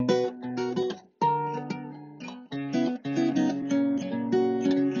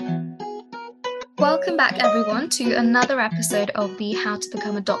Welcome back, everyone, to another episode of the How to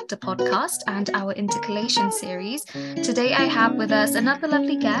Become a Doctor podcast and our intercalation series. Today, I have with us another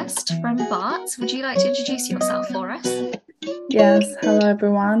lovely guest from Barts. Would you like to introduce yourself for us? Yes, hello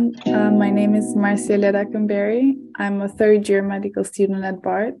everyone. My name is Marcela Dackenberry. I'm a third-year medical student at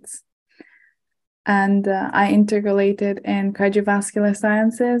Barts, and I intercalated in cardiovascular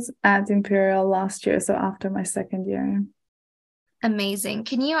sciences at Imperial last year, so after my second year. Amazing.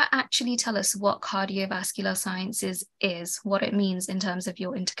 Can you actually tell us what cardiovascular sciences is, what it means in terms of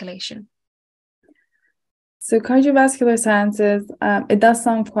your intercalation? So cardiovascular sciences, it does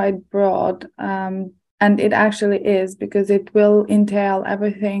sound quite broad, and it actually is, because it will entail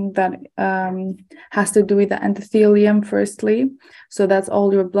everything that has to do with the endothelium firstly. So that's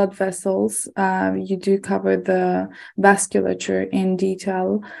all your blood vessels. You do cover the vasculature in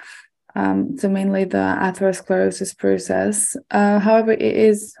detail. So mainly the atherosclerosis process. However, it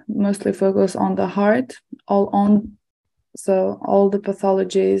is mostly focused on the heart, so all the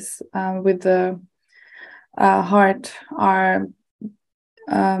pathologies with the heart are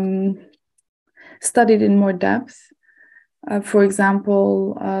studied in more depth. For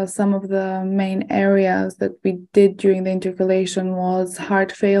example, some of the main areas that we did during the intercalation was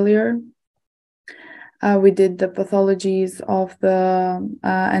heart failure. We did the pathologies of the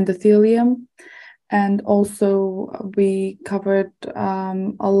endothelium, and also we covered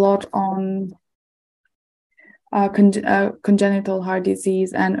a lot on congenital heart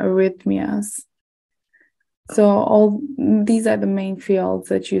disease and arrhythmias. So all these are the main fields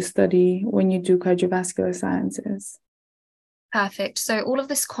that you study when you do cardiovascular sciences. Perfect. So all of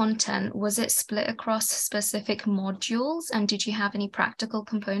this content, was it split across specific modules, and did you have any practical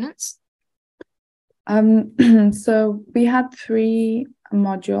components? So we had 3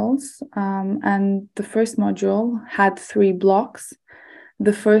 modules, and the first module had 3 blocks.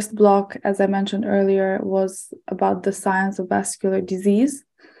 The first block, as I mentioned earlier, was about the science of vascular disease.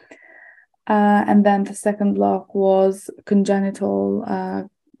 And then the second block was congenital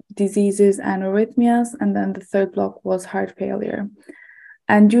diseases and arrhythmias. And then the third block was heart failure.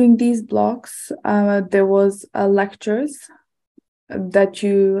 And during these blocks, there was lectures that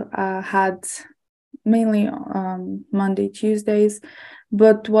you had mainly Monday, Tuesdays.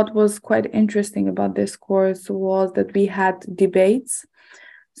 But what was quite interesting about this course was that we had debates.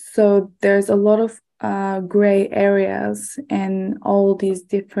 So there's a lot of gray areas in all these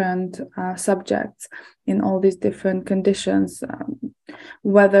different subjects, in all these different conditions,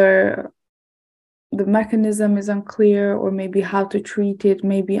 whether the mechanism is unclear or maybe how to treat it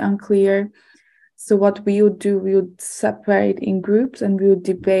may be unclear. So what we would do, we would separate in groups and we would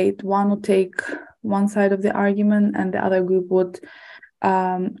debate. One would take one side of the argument and the other group would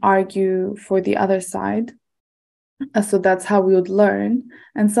argue for the other side. So that's how we would learn.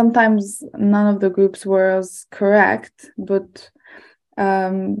 And sometimes none of the groups was correct, but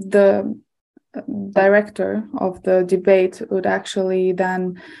the director of the debate would actually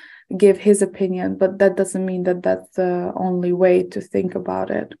then give his opinion, but that doesn't mean that that's the only way to think about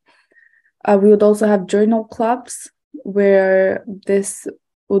it. We would also have journal clubs, where this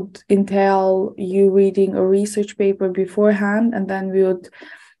would entail you reading a research paper beforehand, and then we would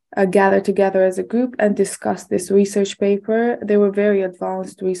gather together as a group and discuss this research paper. They were very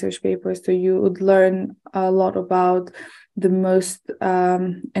advanced research papers, so you would learn a lot about the most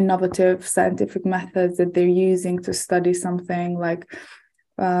innovative scientific methods that they're using to study something, like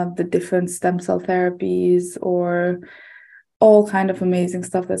the different stem cell therapies or all kind of amazing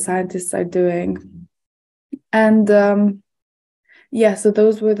stuff that scientists are doing. And so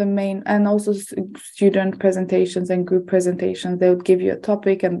those were the main, and also student presentations and group presentations. They would give you a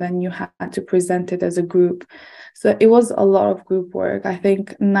topic and then you had to present it as a group. So it was a lot of group work. I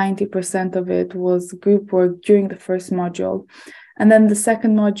think 90% of it was group work during the first module. And then the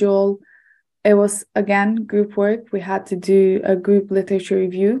second module, it was again group work. We had to do a group literature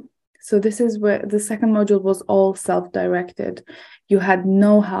review. So this is where the second module was all self-directed. You had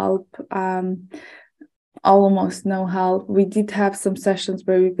no help. Almost no help. We did have some sessions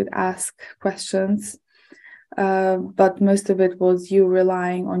where we could ask questions, but most of it was you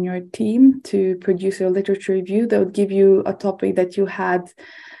relying on your team to produce your literature review. They would give you a topic that you had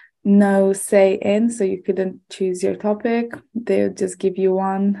no say in, so you couldn't choose your topic. They would just give you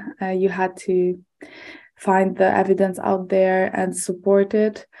one. You had to find the evidence out there and support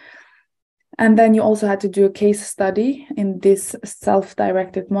it. And then you also had to do a case study in this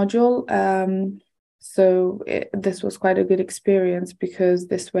self-directed module. This was quite a good experience, because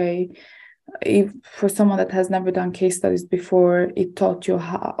this way, if for someone that has never done case studies before, it taught you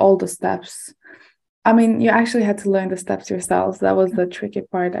all the steps I mean, you actually had to learn the steps yourselves. That was the tricky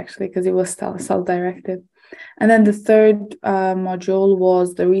part, actually, because it was self-directed. And then the third module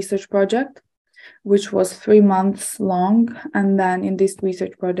was the research project, which was 3 months long. And then in this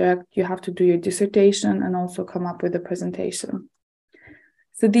research project, you have to do your dissertation and also come up with a presentation.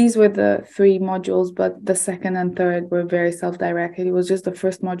 So these were the 3 modules, but the second and third were very self-directed. It was just the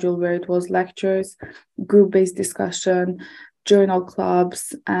first module where it was lectures, group-based discussion, journal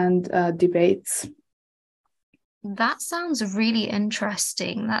clubs, and debates. That sounds really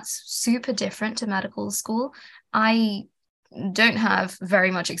interesting. That's super different to medical school. I don't have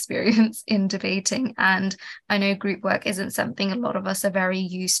very much experience in debating, and I know group work isn't something a lot of us are very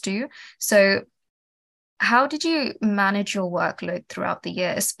used to. So how did you manage your workload throughout the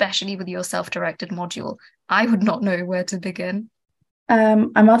year, especially with your self-directed module? I would not know where to begin.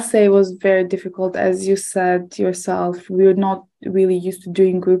 I must say it was very difficult. As you said yourself, we were not really used to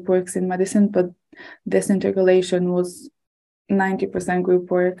doing group works in medicine, but this intercalation was 90% group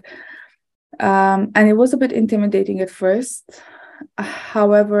work. And it was a bit intimidating at first.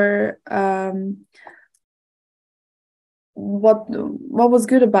 However, what was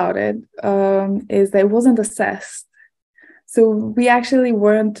good about it is that it wasn't assessed. So we actually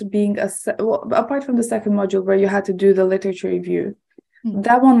weren't being assessed, apart from the second module where you had to do the literature review.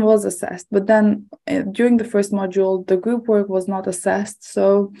 That one was assessed, but then during the first module, the group work was not assessed.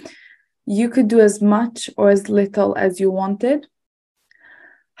 So you could do as much or as little as you wanted.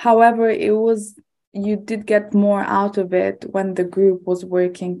 However, you did get more out of it when the group was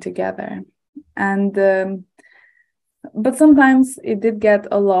working together. And but sometimes it did get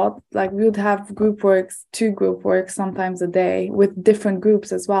a lot. Like we would have two group works sometimes a day with different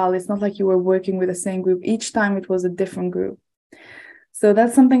groups as well. It's not like you were working with the same group. Each time it was a different group. So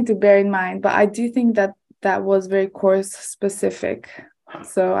that's something to bear in mind. But I do think that was very course specific.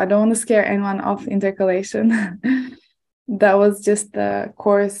 So I don't want to scare anyone off intercalation. That was just the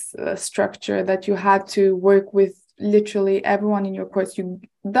course structure that you had to work with literally everyone in your course.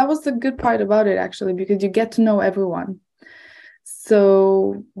 That was the good part about it, actually, because you get to know everyone.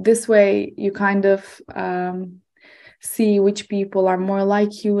 So this way you kind of see which people are more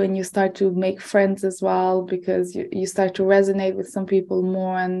like you, and you start to make friends as well, because you start to resonate with some people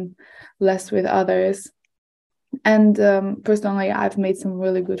more and less with others. And personally, I've made some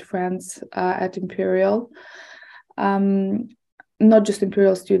really good friends at Imperial. Not just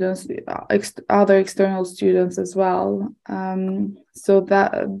Imperial students, other external students as well. So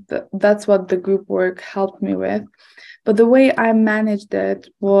that's what the group work helped me with. But the way I managed it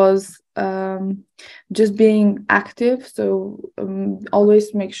was just being active. So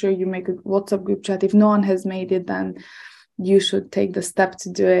always make sure you make a WhatsApp group chat. If no one has made it, then you should take the step to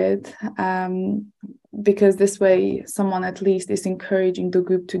do it. Because this way someone at least is encouraging the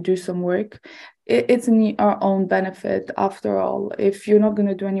group to do some work. It's in our own benefit after all. If you're not going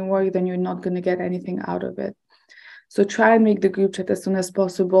to do any work, then you're not going to get anything out of it. So try and make the group chat as soon as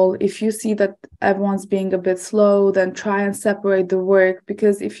possible. If you see that everyone's being a bit slow, then try and separate the work,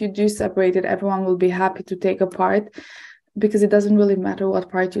 because if you do separate it, everyone will be happy to take a part, because it doesn't really matter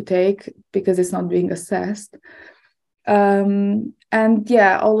what part you take because it's not being assessed. And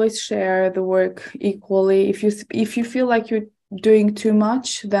yeah, always share the work equally. If you feel like you're doing too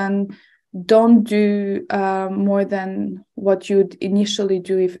much, then don't do more than what you'd initially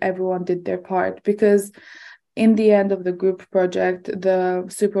do if everyone did their part, because in the end of the group project, the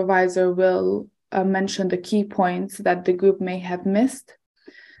supervisor will mention the key points that the group may have missed,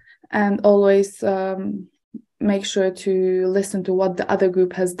 and always make sure to listen to what the other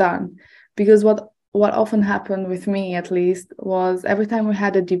group has done, because what often happened with me, at least, was every time we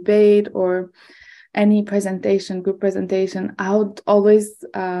had a debate or any group presentation, I would always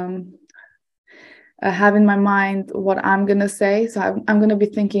have in my mind what I'm going to say. So I'm going to be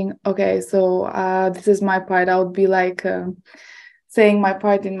thinking, okay, so this is my part. I would be like saying my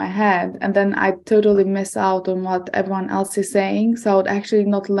part in my head, and then I totally miss out on what everyone else is saying. So I would actually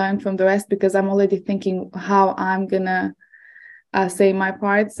not learn from the rest, because I'm already thinking how I'm going to say my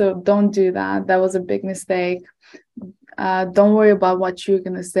part. So don't do that. That was a big mistake. Don't worry about what you're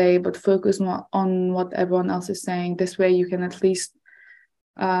going to say, but focus more on what everyone else is saying. This way you can at least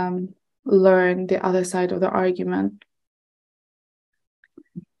learn the other side of the argument.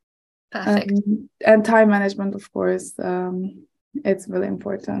 Perfect. And time management, of course, it's really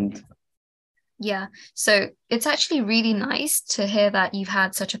important. Yeah, so it's actually really nice to hear that you've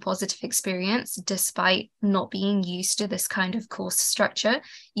had such a positive experience despite not being used to this kind of course structure.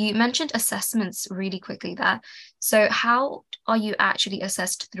 You mentioned assessments really quickly there. So how are you actually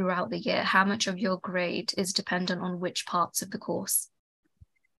assessed throughout the year? How much of your grade is dependent on which parts of the course?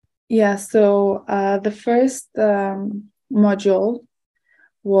 Yeah, so the first module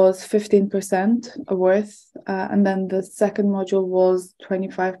was 15% worth, and then the second module was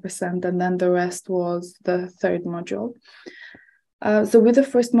 25%, and then the rest was the third module. So with the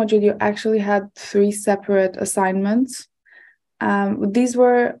first module, you actually had 3 separate assignments. These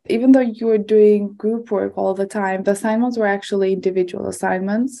were, even though you were doing group work all the time, the assignments were actually individual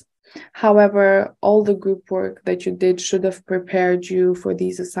assignments. However, all the group work that you did should have prepared you for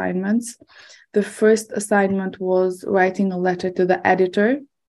these assignments. The first assignment was writing a letter to the editor.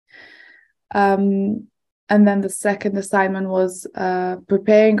 And then the second assignment was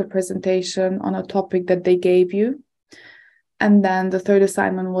preparing a presentation on a topic that they gave you. And then the third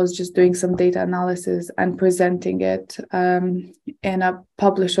assignment was just doing some data analysis and presenting it in a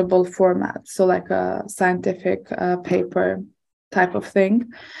publishable format, so like a scientific paper type of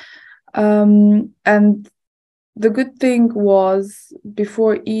thing. And the good thing was,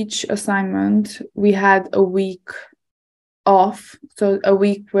 before each assignment, we had a week off. So a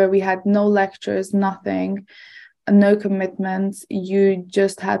week where we had no lectures, nothing, no commitments. You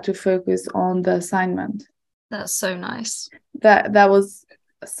just had to focus on the assignment. That's so nice. That was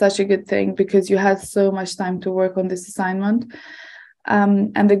such a good thing, because you had so much time to work on this assignment.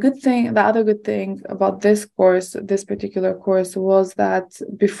 And the other good thing about this particular course, was that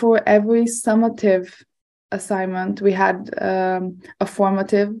before every summative assignment, we had a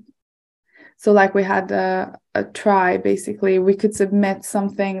formative. So like we had a try, basically. We could submit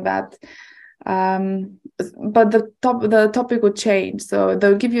something that, but the topic would change. So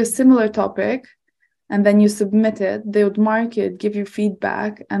they'll give you a similar topic, and then you submit it. They would mark it, give you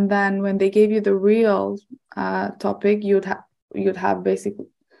feedback, and then when they gave you the real topic, you'd have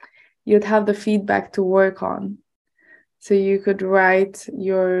the feedback to work on. So you could write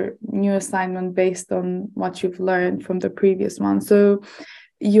your new assignment based on what you've learned from the previous one. So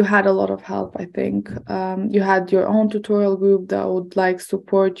you had a lot of help, I think. You had your own tutorial group that would like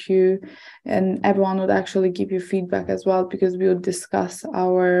support you, and everyone would actually give you feedback as well, because we would discuss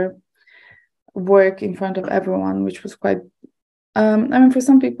our work in front of everyone, which was quite for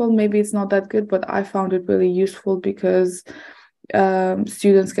some people maybe it's not that good, but I found it really useful, because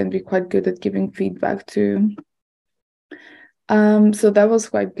students can be quite good at giving feedback too. So that was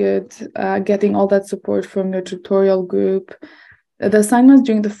quite good, getting all that support from your tutorial group. The assignments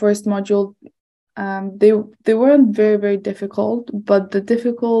during the first module, they weren't very, very difficult, but the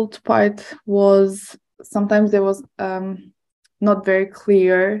difficult part was sometimes there was not very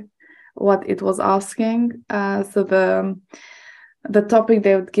clear what it was asking. So the topic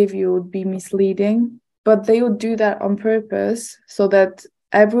they would give you would be misleading, but they would do that on purpose so that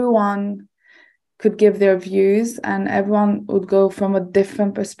everyone could give their views and everyone would go from a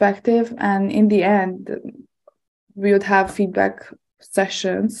different perspective. And in the end, we would have feedback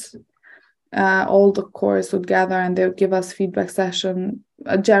sessions. All the course would gather and they would give us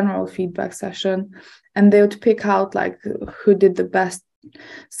a general feedback session, and they would pick out like who did the best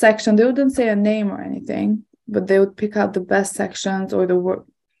section. They wouldn't say a name or anything, but they would pick out the best sections or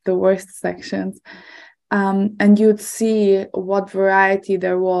the worst sections. And you'd see what variety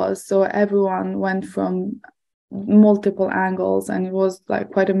there was. So everyone went from multiple angles, and it was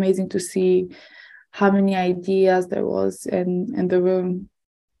like quite amazing to see how many ideas there was in the room.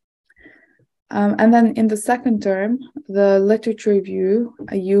 And then in the second term, the literature review,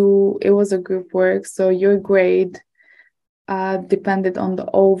 it was a group work, so your grade depended on the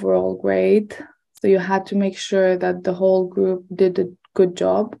overall grade. So you had to make sure that the whole group did a good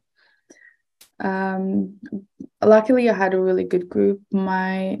job. Luckily, I had a really good group.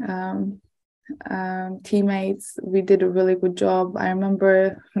 My teammates, we did a really good job. I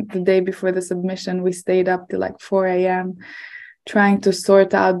remember the day before the submission, we stayed up till like 4 a.m. trying to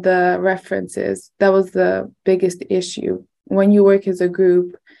sort out the references. That was the biggest issue when you work as a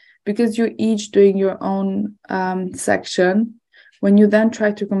group, because you're each doing your own section. When you then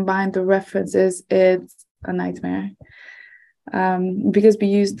try to combine the references, it's a nightmare, because we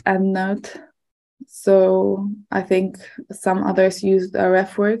used EndNote. So I think some others used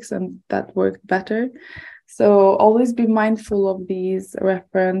RefWorks, and that worked better. So always be mindful of these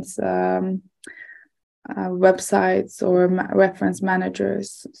reference websites or reference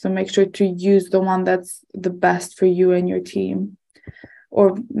managers. So make sure to use the one that's the best for you and your team,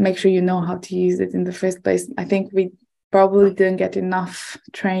 or make sure you know how to use it in the first place. I think we probably didn't get enough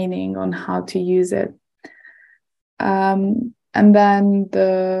training on how to use it. And then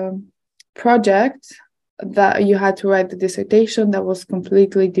the project that you had to write the dissertation, that was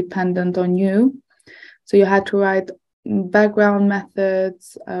completely dependent on you. So you had to write background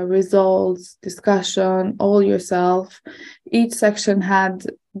methods, results, discussion, all yourself. Each section had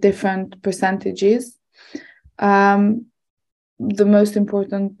different percentages. The most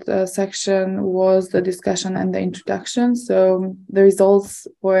important section was the discussion and the introduction. So the results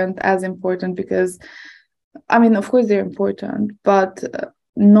weren't as important because, I mean, of course they're important, but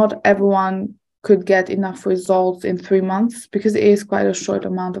not everyone could get enough results in 3 months because it is quite a short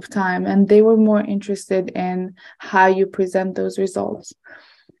amount of time. And they were more interested in how you present those results.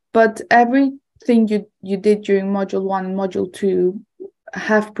 But everything you did during module 1 and module 2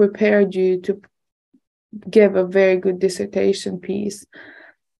 have prepared you to give a very good dissertation piece.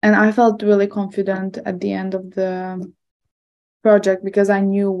 And I felt really confident at the end of the project because I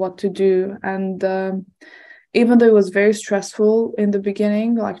knew what to do. And even though it was very stressful in the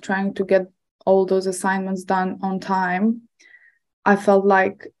beginning, like trying to get all those assignments done on time, I felt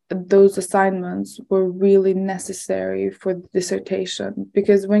like those assignments were really necessary for the dissertation,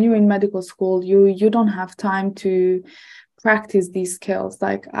 because when you're in medical school, you don't have time to practice these skills.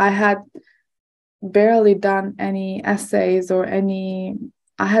 Like I had barely done any essays or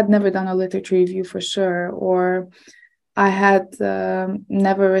I had never done a literature review for sure, or I had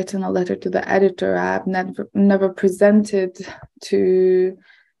never written a letter to the editor. I have never presented to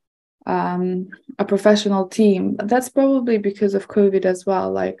a professional team. That's probably because of COVID as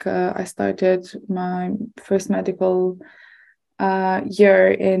well. Like I started my first medical year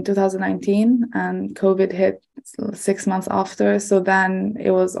in 2019 and COVID hit 6 months after. So then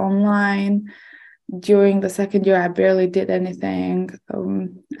it was online. During the second year, I barely did anything.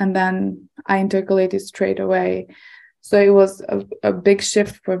 And then I intercalated straight away. So it was a big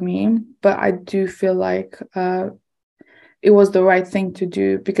shift for me, but I do feel like it was the right thing to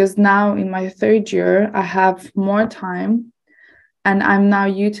do, because now in my third year, I have more time and I'm now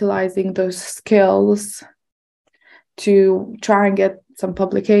utilizing those skills to try and get some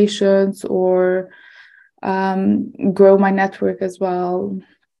publications or grow my network as well.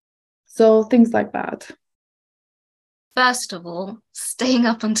 So things like that. First of all, staying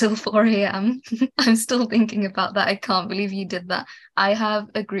up until 4 a.m. I'm still thinking about that. I can't believe you did that. I have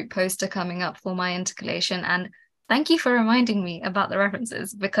a group poster coming up for my intercalation, and thank you for reminding me about the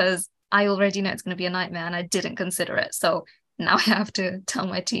references, because I already know it's going to be a nightmare and I didn't consider it. So now I have to tell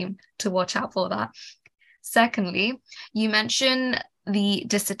my team to watch out for that. Secondly, you mentioned the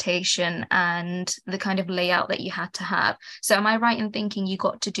dissertation and the kind of layout that you had to have. So am I right in thinking you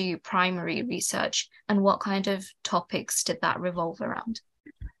got to do primary research, and what kind of topics did that revolve around?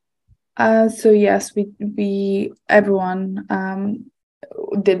 So yes, everyone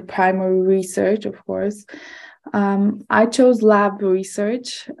did primary research, of course. I chose lab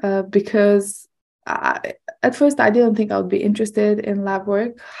research because at first I didn't think I would be interested in lab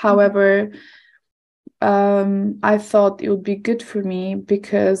work. However, I thought it would be good for me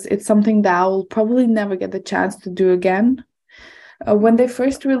because it's something that I will probably never get the chance to do again. When they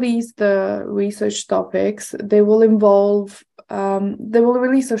first release the research topics, they will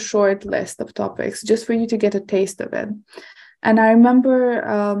release a short list of topics just for you to get a taste of it. And I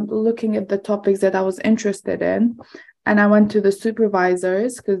remember looking at the topics that I was interested in, and I went to the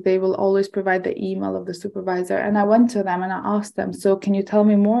supervisors, because they will always provide the email of the supervisor. And I went to them and I asked them, so can you tell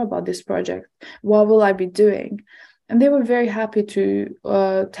me more about this project? What will I be doing? And they were very happy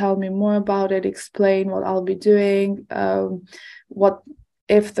to tell me more about it, explain what I'll be doing, what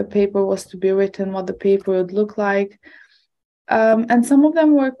if the paper was to be written, what the paper would look like. And some of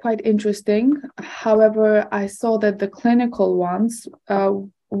them were quite interesting. However, I saw that the clinical ones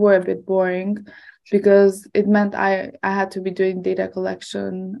were a bit boring, because it meant I had to be doing data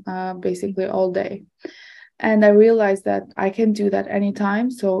collection basically all day. And I realized that I can do that anytime.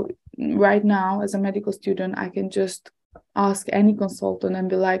 So right now, as a medical student, I can just ask any consultant and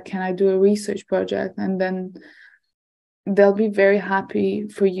be like, can I do a research project? And then they'll be very happy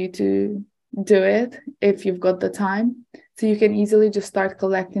for you to do it if you've got the time. So you can easily just start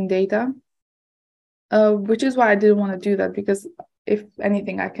collecting data, which is why I didn't want to do that, because if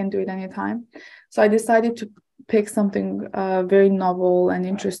anything, I can do it anytime. So I decided to pick something very novel and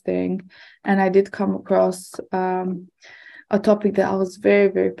interesting. And I did come across a topic that I was very,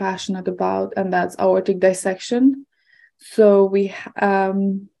 very passionate about, and that's aortic dissection. So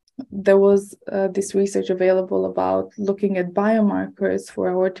there was this research available about looking at biomarkers for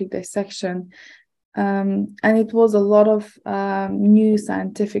aortic dissection. And it was a lot of new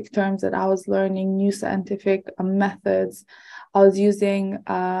scientific terms that I was learning, new scientific methods. I was using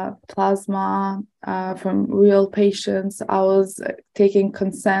plasma from real patients. I was taking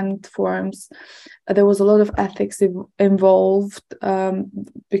consent forms. There was a lot of ethics involved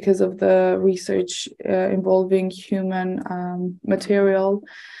because of the research involving human material.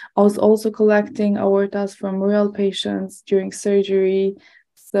 I was also collecting aortas from real patients during surgery.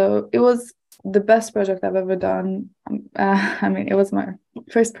 So it was the best project I've ever done. I mean, it was my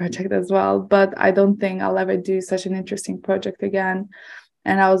first project as well, but I don't think I'll ever do such an interesting project again.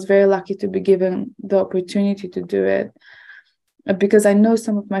 And I was very lucky to be given the opportunity to do it, because I know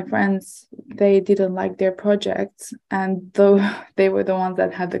some of my friends, they didn't like their projects, and though they were the ones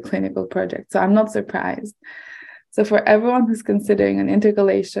that had the clinical project. So I'm not surprised. So for everyone who's considering an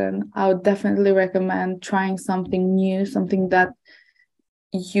intercalation, I would definitely recommend trying something new, something that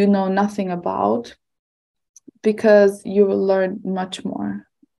you know nothing about, because you will learn much more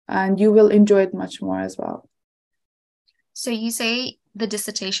and you will enjoy it much more as well. So you say the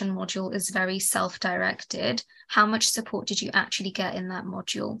dissertation module is very self-directed. How much support did you actually get in that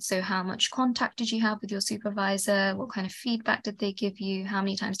module? So how much contact did you have with your supervisor? What kind of feedback did they give you? How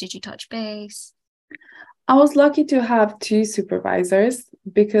many times did you touch base? I was lucky to have two supervisors,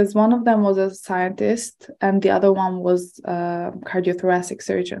 because one of them was a scientist and the other one was a cardiothoracic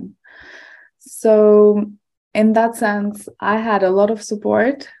surgeon. So in that sense, I had a lot of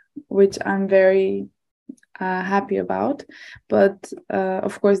support, which I'm very happy about. But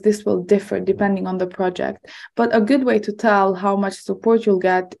of course, this will differ depending on the project. But a good way to tell how much support you'll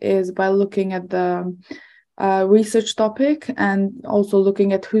get is by looking at the research topic and also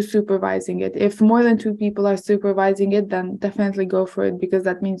looking at who's supervising it. If more than two people are supervising it, then definitely go for it, because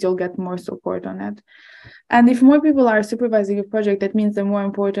that means you'll get more support on it. And if more people are supervising a project, that means the more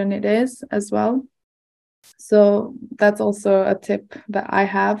important it is as well. So that's also a tip that I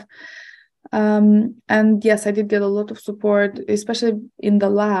have. And yes, I did get a lot of support, especially in the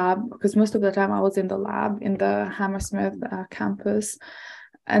lab, because most of the time I was in the lab in the Hammersmith campus.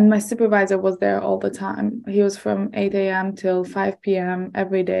 And my supervisor was there all the time. He was from 8 a.m. till 5 p.m.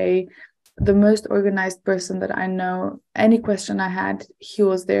 every day. The most organized person that I know. Any question I had, he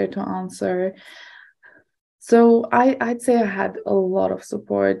was there to answer. So I'd say I had a lot of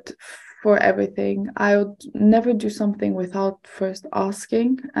support for everything. I would never do something without first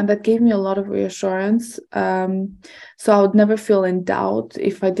asking, and that gave me a lot of reassurance. So I would never feel in doubt.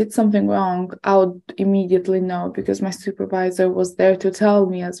 If I did something wrong, I would immediately know, because my supervisor was there to tell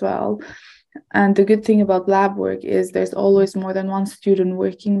me as well. And the good thing about lab work is there's always more than one student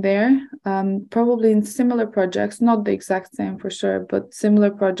working there, probably in similar projects, not the exact same for sure, but similar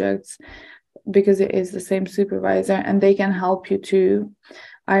projects, because it is the same supervisor, and they can help you too.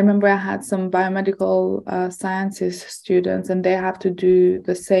 I remember I had some biomedical sciences students, and they have to do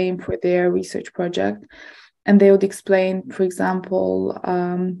the same for their research project. And they would explain, for example,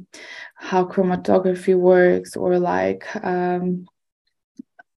 how chromatography works, or like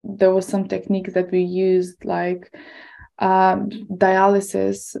there was some techniques that we used, like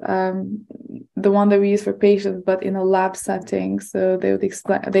dialysis, the one that we use for patients, but in a lab setting. So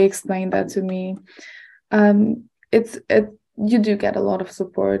they explained that to me. You do get a lot of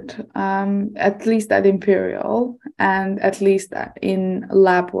support, at least at Imperial and at least in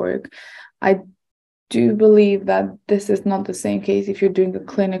lab work. I do believe that this is not the same case if you're doing a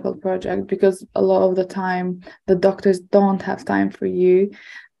clinical project, because a lot of the time the doctors don't have time for you.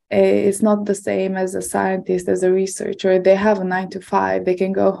 It's not the same as a scientist, as a researcher. They have a 9 to 5. They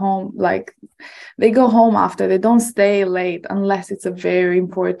can go home, like they go home after. They don't stay late unless it's a very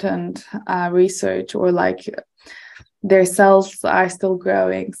important research, or like their cells are still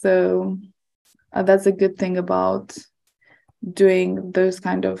growing. So that's a good thing about doing those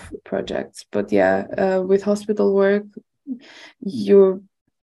kind of projects. But yeah, with hospital work, you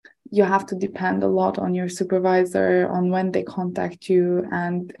have to depend a lot on your supervisor, on when they contact you,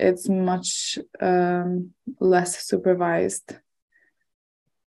 and it's much less supervised.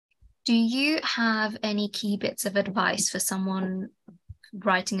 Do you have any key bits of advice for someone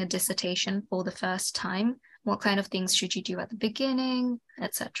writing a dissertation for the first time? What kind of things should you do at the beginning,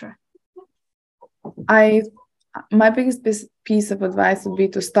 etc.? My biggest piece of advice would be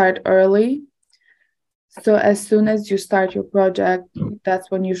to start early. So as soon as you start your project, that's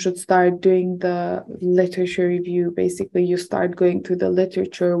when you should start doing the literature review. Basically, you start going through the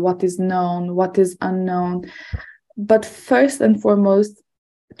literature, what is known, what is unknown. But first and foremost,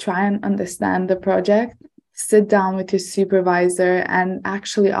 try and understand the project. Sit down with your supervisor and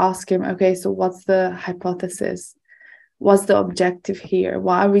actually ask him, okay, so what's the hypothesis? What's the objective here?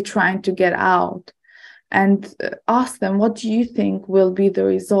 What are we trying to get out? And ask them, what do you think will be the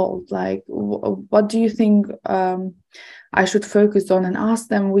result? Like, what do you think I should focus on? And ask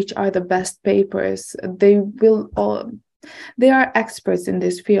them which are the best papers. They are experts in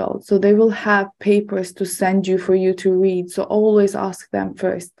this field, so they will have papers to send you for you to read. So always ask them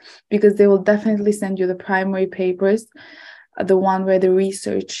first, because they will definitely send you the primary papers, the one where the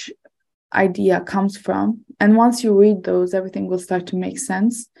research idea comes from. And once you read those, everything will start to make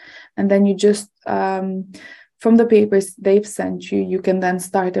sense. And then you just, from the papers they've sent you, you can then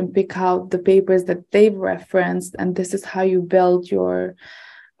start and pick out the papers that they've referenced. And this is how you build your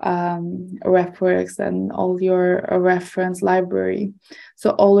RefWorks and all your reference library.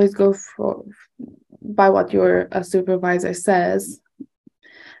 So always go by what your supervisor says.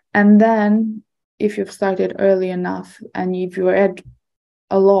 And then if you've started early enough and if you read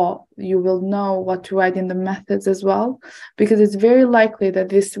a lot, you will know what to write in the methods as well, because it's very likely that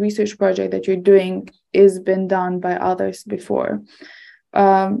this research project that you're doing is been done by others before.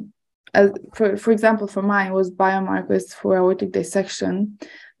 For example, for mine, it was biomarkers for aortic dissection.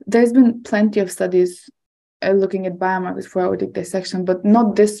 There's been plenty of studies looking at biomarkers for aortic dissection, but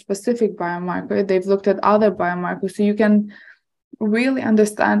not this specific biomarker. They've looked at other biomarkers, so you can really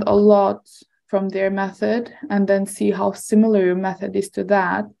understand a lot from their method and then see how similar your method is to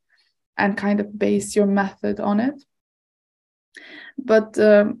that and kind of base your method on it. But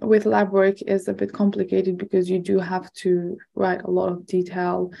with lab work is a bit complicated because you do have to write a lot of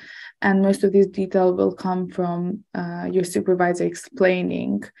detail, and most of this detail will come from your supervisor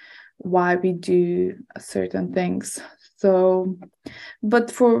explaining why we do certain things. So,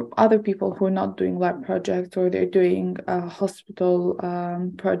 but for other people who are not doing lab projects, or they're doing hospital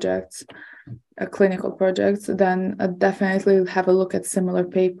projects, clinical projects, then definitely have a look at similar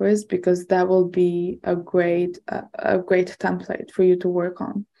papers, because that will be a great template for you to work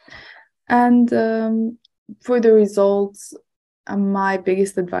on. And for the results, my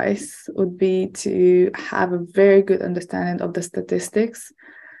biggest advice would be to have a very good understanding of the statistics,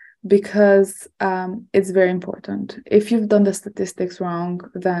 because it's very important. If you've done the statistics wrong,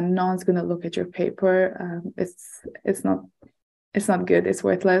 then no one's going to look at your paper. It's not good. It's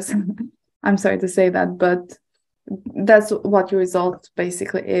worthless. I'm sorry to say that, but that's what your result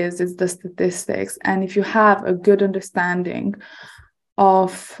basically is the statistics. And if you have a good understanding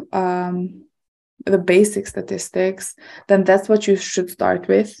of the basic statistics, then that's what you should start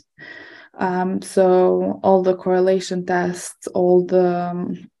with. So all the correlation tests, all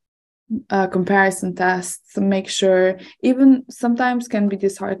the comparison tests, make sure, even sometimes can be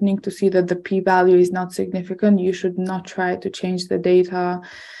disheartening to see that the p-value is not significant. You should not try to change the data,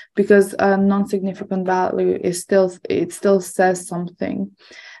 because a non-significant value still says something.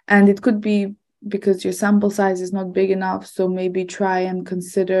 And it could be because your sample size is not big enough, so maybe try and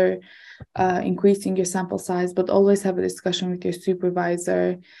consider increasing your sample size, but always have a discussion with your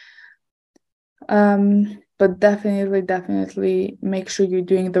supervisor. But definitely make sure you're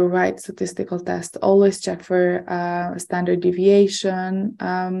doing the right statistical test. Always check for standard deviation,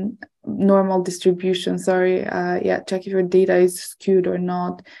 normal distribution, check if your data is skewed or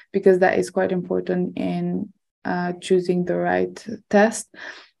not, because that is quite important in choosing the right test.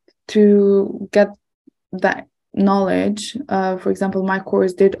 To get that knowledge, for example, my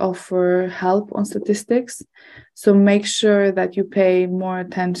course did offer help on statistics, so make sure that you pay more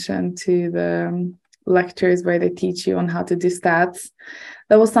attention to the lectures where they teach you on how to do stats.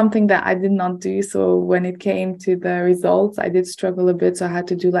 That was something that I did not do, so when it came to the results, I did struggle a bit, so I had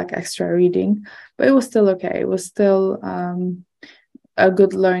to do like extra reading, but it was still okay. It was still a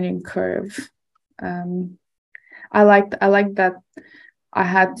good learning curve. I liked that I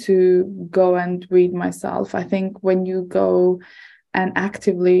had to go and read myself. I think when you go and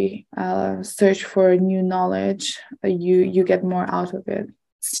actively search for new knowledge, you get more out of it.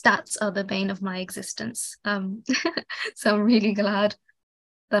 Stats are the bane of my existence. So I'm really glad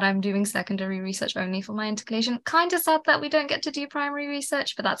that I'm doing secondary research only for my intercalation. Kind of sad that we don't get to do primary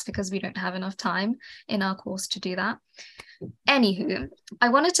research, but that's because we don't have enough time in our course to do that. Anywho, I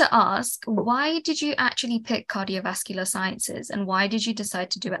wanted to ask, why did you actually pick cardiovascular sciences, and why did you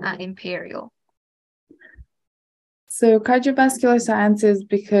decide to do it at Imperial? So cardiovascular sciences,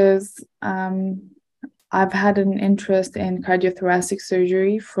 because I've had an interest in cardiothoracic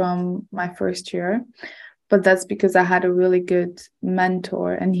surgery from my first year, but that's because I had a really good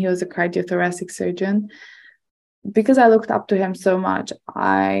mentor and he was a cardiothoracic surgeon. Because I looked up to him so much,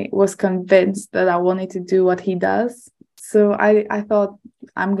 I was convinced that I wanted to do what he does. So I thought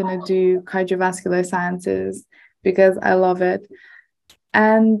I'm going to do cardiovascular sciences because I love it.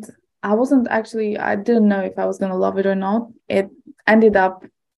 And I didn't know if I was going to love it or not. It ended up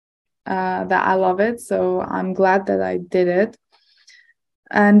that I love it. So I'm glad that I did it.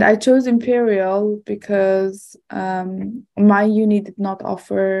 And I chose Imperial because my uni did not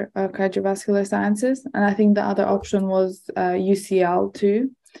offer cardiovascular sciences. And I think the other option was UCL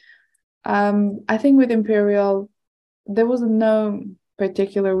too. I think with Imperial, there was no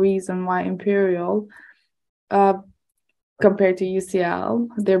particular reason why Imperial. compared to UCL.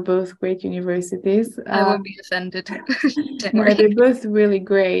 They're both great universities. I won't be offended. Don't No, worry. they're both really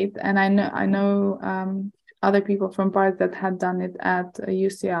great, and I know other people from Bard that had done it at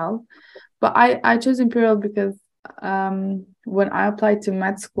UCL, but I chose Imperial because when I applied to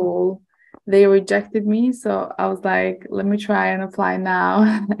med school, they rejected me, so I was like, let me try and apply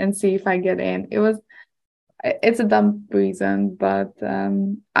now and see if I get in. It's a dumb reason, but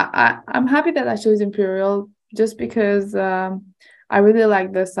I'm happy that I chose Imperial just because I really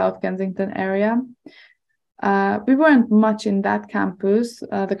like the South Kensington area. We weren't much in that campus.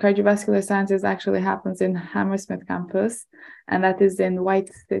 The cardiovascular sciences actually happens in Hammersmith campus, and that is in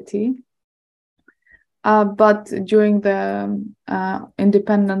White City. But during the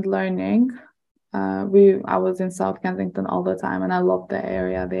independent learning, I was in South Kensington all the time, and I love the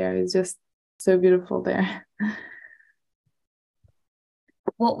area there. It's just so beautiful there.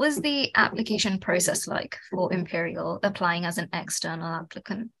 What was the application process like for Imperial applying as an external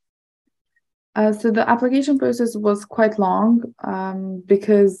applicant? So the application process was quite long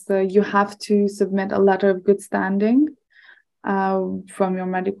because you have to submit a letter of good standing from your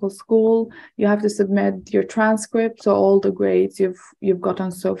medical school. You have to submit your transcript, so all the grades you've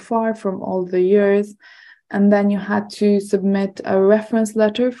gotten so far from all the years, and then you had to submit a reference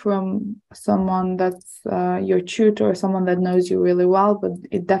letter from someone that's your tutor or someone that knows you really well, but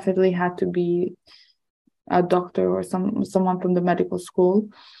it definitely had to be a doctor or someone from the medical school.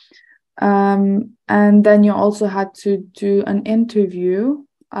 And then you also had to do an interview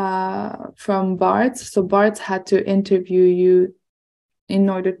from Barts. So Barts had to interview you in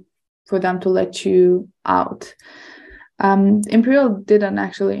order for them to let you out. Imperial didn't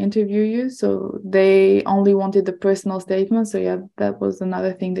actually interview you, so they only wanted the personal statement. So yeah, that was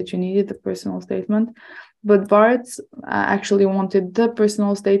another thing that you needed, the personal statement. But Barts actually wanted the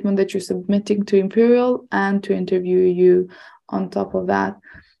personal statement that you're submitting to Imperial and to interview you on top of that.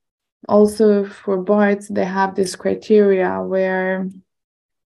 Also for Barts, they have this criteria where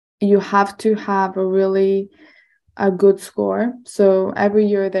you have to have a good score. So every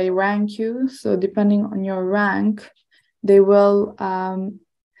year they rank you. So depending on your rank, they will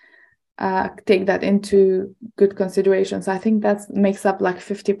take that into good consideration. So I think that makes up like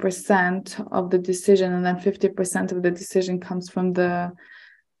 50% of the decision, and then 50% of the decision comes from the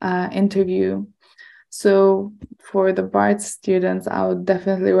interview. So for the Bard students, I would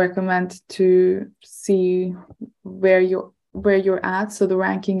definitely recommend to see where you're at. So the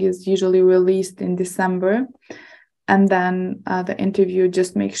ranking is usually released in December, and then the interview,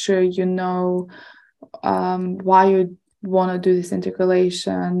 just make sure you know why you want to do this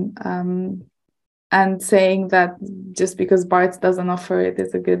intercalation, and saying that just because Barts doesn't offer it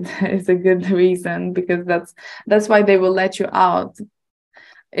is a good reason, because that's why they will let you out.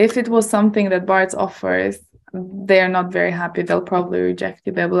 If it was something that Barts offers, they're not very happy. They'll probably reject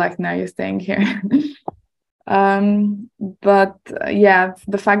you. They'll be like, no, you're staying here. But yeah,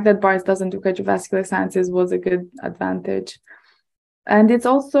 the fact that Barts doesn't do cardiovascular sciences was a good advantage. And it's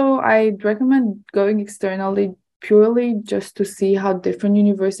also, I'd recommend going externally purely just to see how different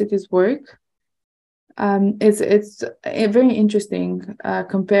universities work. It's very interesting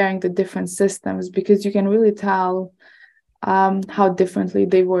comparing the different systems, because you can really tell how differently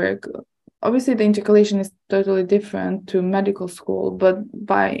they work. Obviously, the intercalation is totally different to medical school, but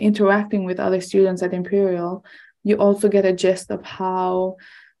by interacting with other students at Imperial, you also get a gist of how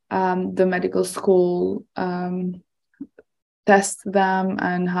the medical school tests them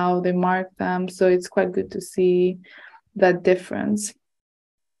and how they mark them. So it's quite good to see that difference.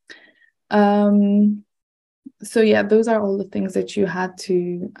 So yeah, those are all the things that you had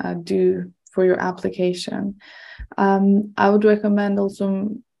to do for your application. I would recommend also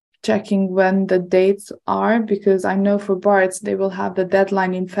checking when the dates are, because I know for Barts they will have the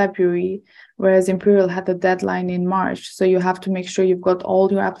deadline in February, whereas Imperial had the deadline in March. So you have to make sure you've got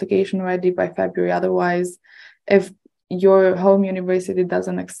all your application ready by February. Otherwise, if your home university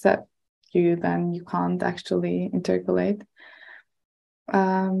doesn't accept you, then you can't actually intercalate.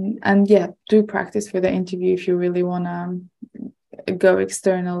 And yeah, do practice for the interview if you really want to go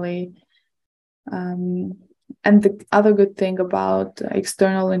externally. And the other good thing about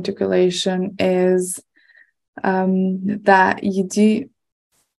external intercalation is that you do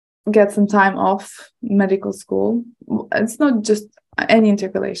get some time off medical school. It's not just any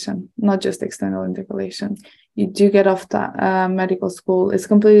intercalation, not just external intercalation. You do get off medical school. It's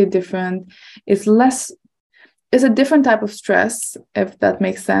completely different. It's a different type of stress, if that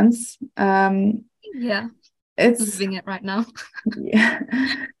makes sense. Yeah, it's living it right now.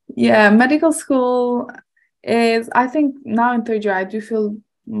 Yeah, medical school is, I think now in third year, I do feel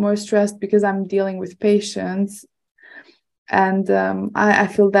more stressed because I'm dealing with patients. And I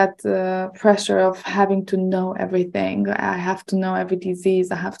feel that pressure of having to know everything. I have to know every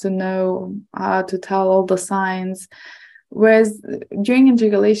disease. I have to know how to tell all the signs. Whereas during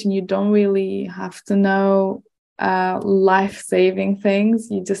intercalation, you don't really have to know life-saving things.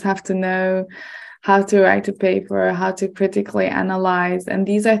 You just have to know how to write a paper, how to critically analyze. And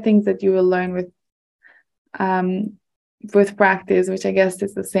these are things that you will learn with practice, which I guess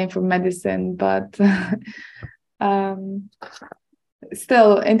is the same for medicine, but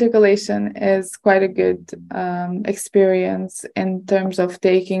still intercalation is quite a good experience in terms of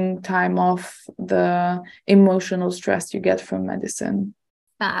taking time off the emotional stress you get from medicine.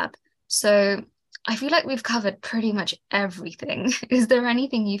 Fab. So I feel like we've covered pretty much everything. Is there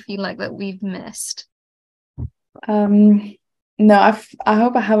anything you feel like that we've missed? No, I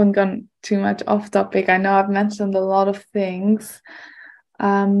hope I haven't gone too much off topic. I know I've mentioned a lot of things.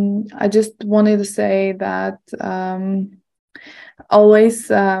 I just wanted to say that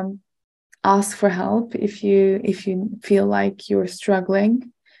always ask for help if you feel like you're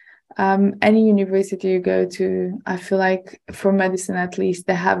struggling. Any university you go to, I feel like for medicine at least,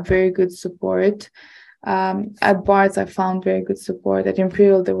 they have very good support. At Barts, I found very good support. At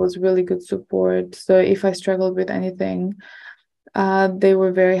Imperial, there was really good support. So if I struggled with anything, they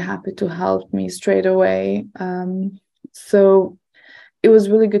were very happy to help me straight away. So it was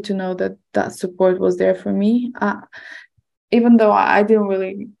really good to know that that support was there for me. Even though I didn't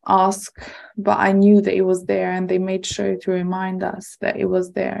really ask, but I knew that it was there, and they made sure to remind us that it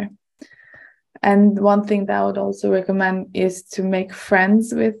was there. And one thing that I would also recommend is to make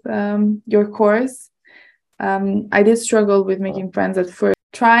friends with your course. I did struggle with making friends at first.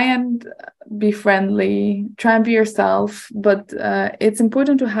 Try and be friendly, try and be yourself, but it's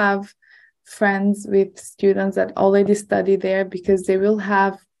important to have friends with students that already study there, because they will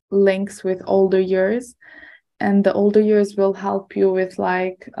have links with older years, and the older years will help you with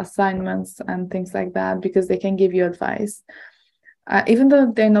like assignments and things like that, because they can give you advice. Even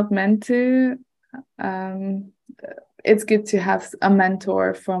though they're not meant to, it's good to have a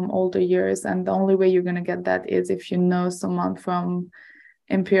mentor from older years, and the only way you're going to get that is if you know someone from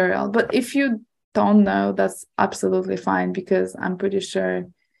Imperial. But if you don't know, that's absolutely fine, because I'm pretty sure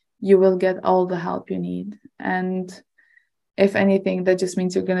you will get all the help you need. And if anything, that just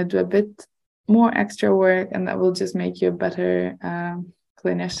means you're going to do a bit more extra work, and that will just make you a better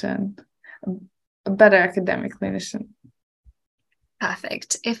clinician, a better academic clinician.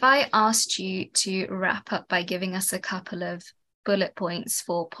 Perfect. If I asked you to wrap up by giving us a couple of bullet points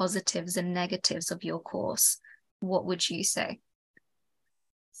for positives and negatives of your course, what would you say?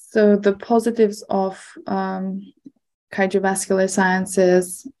 So the positives of cardiovascular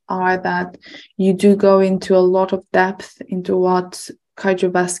sciences are that you do go into a lot of depth into what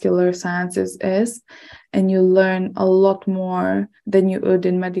cardiovascular sciences is, and you learn a lot more than you would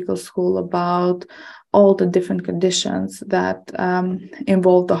in medical school about all the different conditions that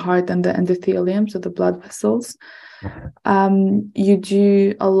involve the heart and the endothelium, so the blood vessels. You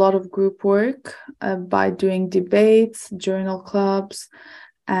do a lot of group work by doing debates, journal clubs,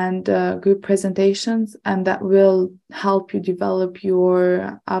 and group presentations, and that will help you develop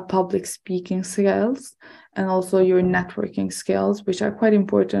your public speaking skills and also your networking skills, which are quite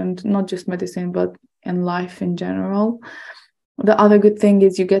important, not just medicine, but in life in general. The other good thing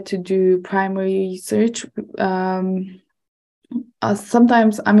is you get to do primary research.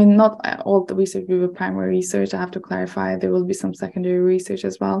 Sometimes, I mean, not all the research will be primary research. I have to clarify, there will be some secondary research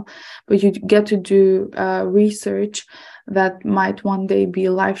as well, but you get to do research that might one day be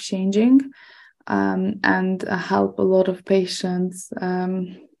life-changing and help a lot of patients.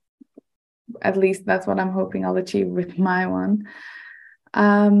 At least that's what I'm hoping I'll achieve with my one.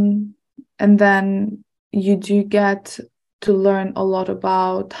 And then you do get to learn a lot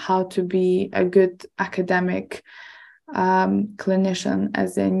about how to be a good academic clinician,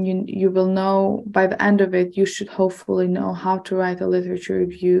 as in you will know by the end of it, you should hopefully know how to write a literature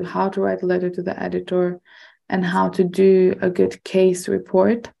review, how to write a letter to the editor, and how to do a good case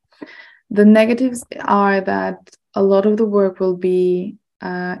report. The negatives are that a lot of the work will be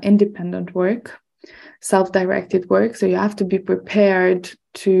independent work, self-directed work, so you have to be prepared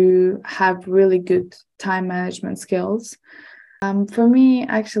to have really good time management skills. For me,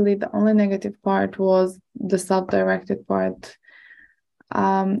 actually, the only negative part was the self-directed part,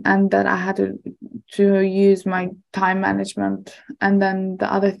 and that I had to use my time management. And then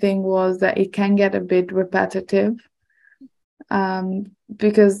the other thing was that it can get a bit repetitive,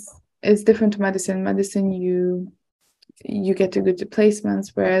 because it's different to medicine. Medicine, you get to go to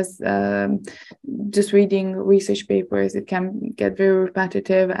placements, whereas just reading research papers, it can get very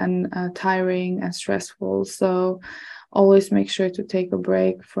repetitive and tiring and stressful. So always make sure to take a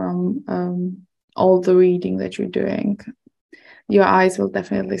break from all the reading that you're doing. Your eyes will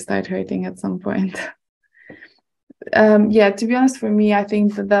definitely start hurting at some point. To be honest, for me, I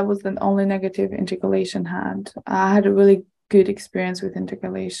think that was the only negative intercalation had. I had a really good experience with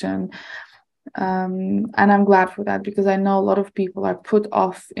intercalation. And I'm glad for that, because I know a lot of people are put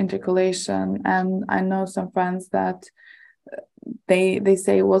off intercalation, and I know some friends that they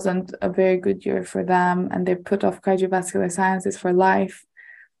say it wasn't a very good year for them, and they put off cardiovascular sciences for life.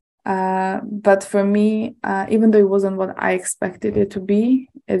 But for me, even though it wasn't what I expected it to be,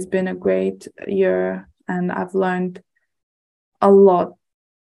 it's been a great year, and I've learned a lot.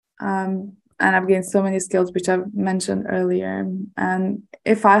 And I've gained so many skills, which I've mentioned earlier. And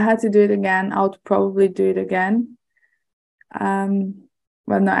if I had to do it again, I would probably do it again. Well,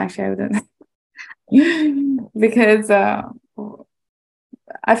 no, actually, I wouldn't. Because I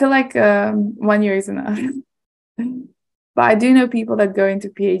feel like 1 year is enough. But I do know people that go into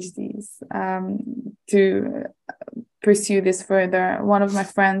PhDs to pursue this further. One of my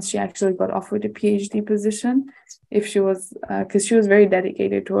friends, she actually got offered a PhD position if she was, because she was very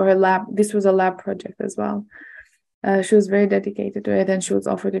dedicated to her lab. This was a lab project as well. She was very dedicated to it, and she was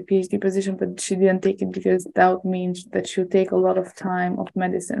offered a PhD position, but she didn't take it because that would mean that she would take a lot of time of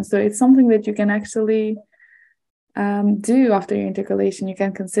medicine. So it's something that you can actually do after your intercalation. You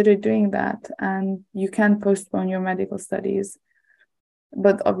can consider doing that, and you can postpone your medical studies,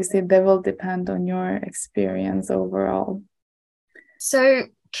 but obviously they will depend on your experience overall. So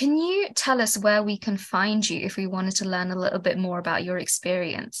can you tell us where we can find you if we wanted to learn a little bit more about your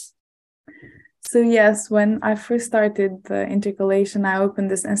experience? So yes, when I first started the intercalation, I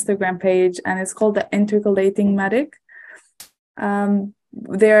opened this Instagram page, and it's called the Intercalating Medic.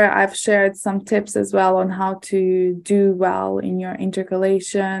 There I've shared some tips as well on how to do well in your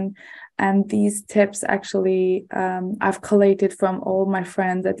intercalation. And these tips actually I've collated from all my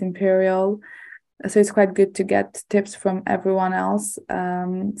friends at Imperial. So it's quite good to get tips from everyone else.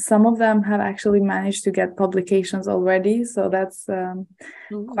 Some of them have actually managed to get publications already. So that's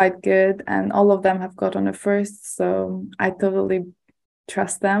quite good. And all of them have gotten a first. So I totally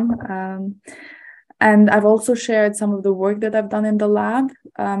trust them. And I've also shared some of the work that I've done in the lab.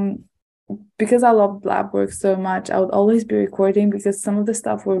 Because I love lab work so much, I would always be recording, because some of the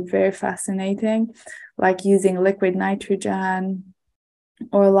stuff were very fascinating, like using liquid nitrogen,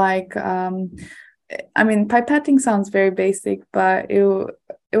 or like, pipetting sounds very basic, but it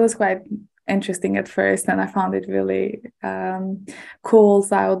was quite interesting at first, and I found it really cool.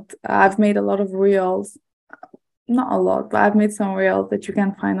 So I've made a lot of reels, not a lot, but I've made some reels that you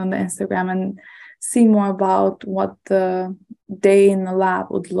can find on the Instagram and see more about what the day in the lab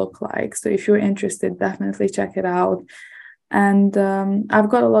would look like. So if you're interested, definitely check it out. And I've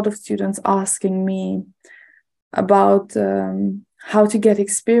got a lot of students asking me about how to get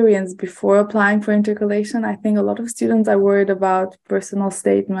experience before applying for intercalation. I think a lot of students are worried about personal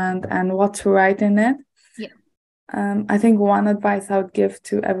statement and what to write in it. Yeah. I think one advice I would give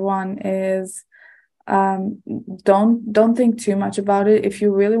to everyone is don't think too much about it. If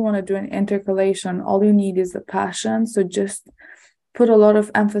you really want to do an intercalation, all you need is a passion. So just put a lot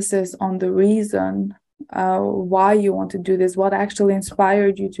of emphasis on the reason why you want to do this, what actually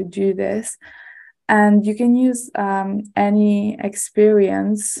inspired you to do this. And you can use any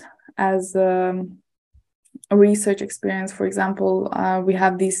experience as a research experience. For example, we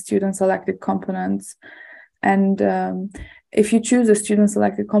have these student-selected components, and if you choose a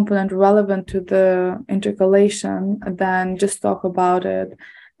student-selected component relevant to the intercalation, then just talk about it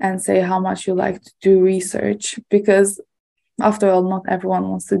and say how much you like to do research, because after all, not everyone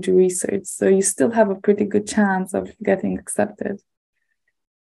wants to do research. So you still have a pretty good chance of getting accepted.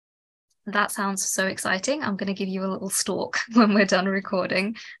 That sounds so exciting. I'm going to give you a little stalk when we're done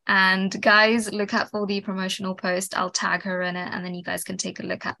recording. And guys, look out for the promotional post. I'll tag her in it, and then you guys can take a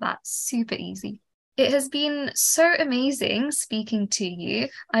look at that. Super easy. It has been so amazing speaking to you.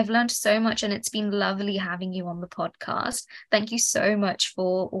 I've learned so much, and it's been lovely having you on the podcast. Thank you so much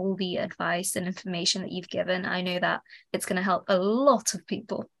for all the advice and information that you've given. I know that it's going to help a lot of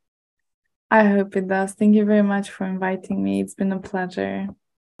people. I hope it does. Thank you very much for inviting me. It's been a pleasure.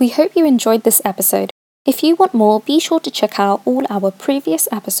 We hope you enjoyed this episode. If you want more, be sure to check out all our previous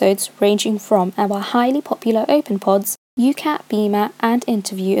episodes, ranging from our highly popular Open Pods, UCAT, BMAT, and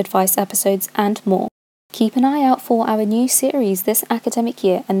interview advice episodes, and more. Keep an eye out for our new series this academic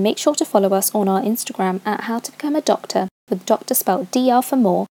year, and make sure to follow us on our Instagram at How to Become a Doctor, with Doctor spelled DR for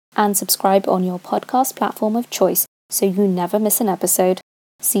more, and subscribe on your podcast platform of choice so you never miss an episode.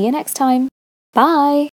 See you next time. Bye!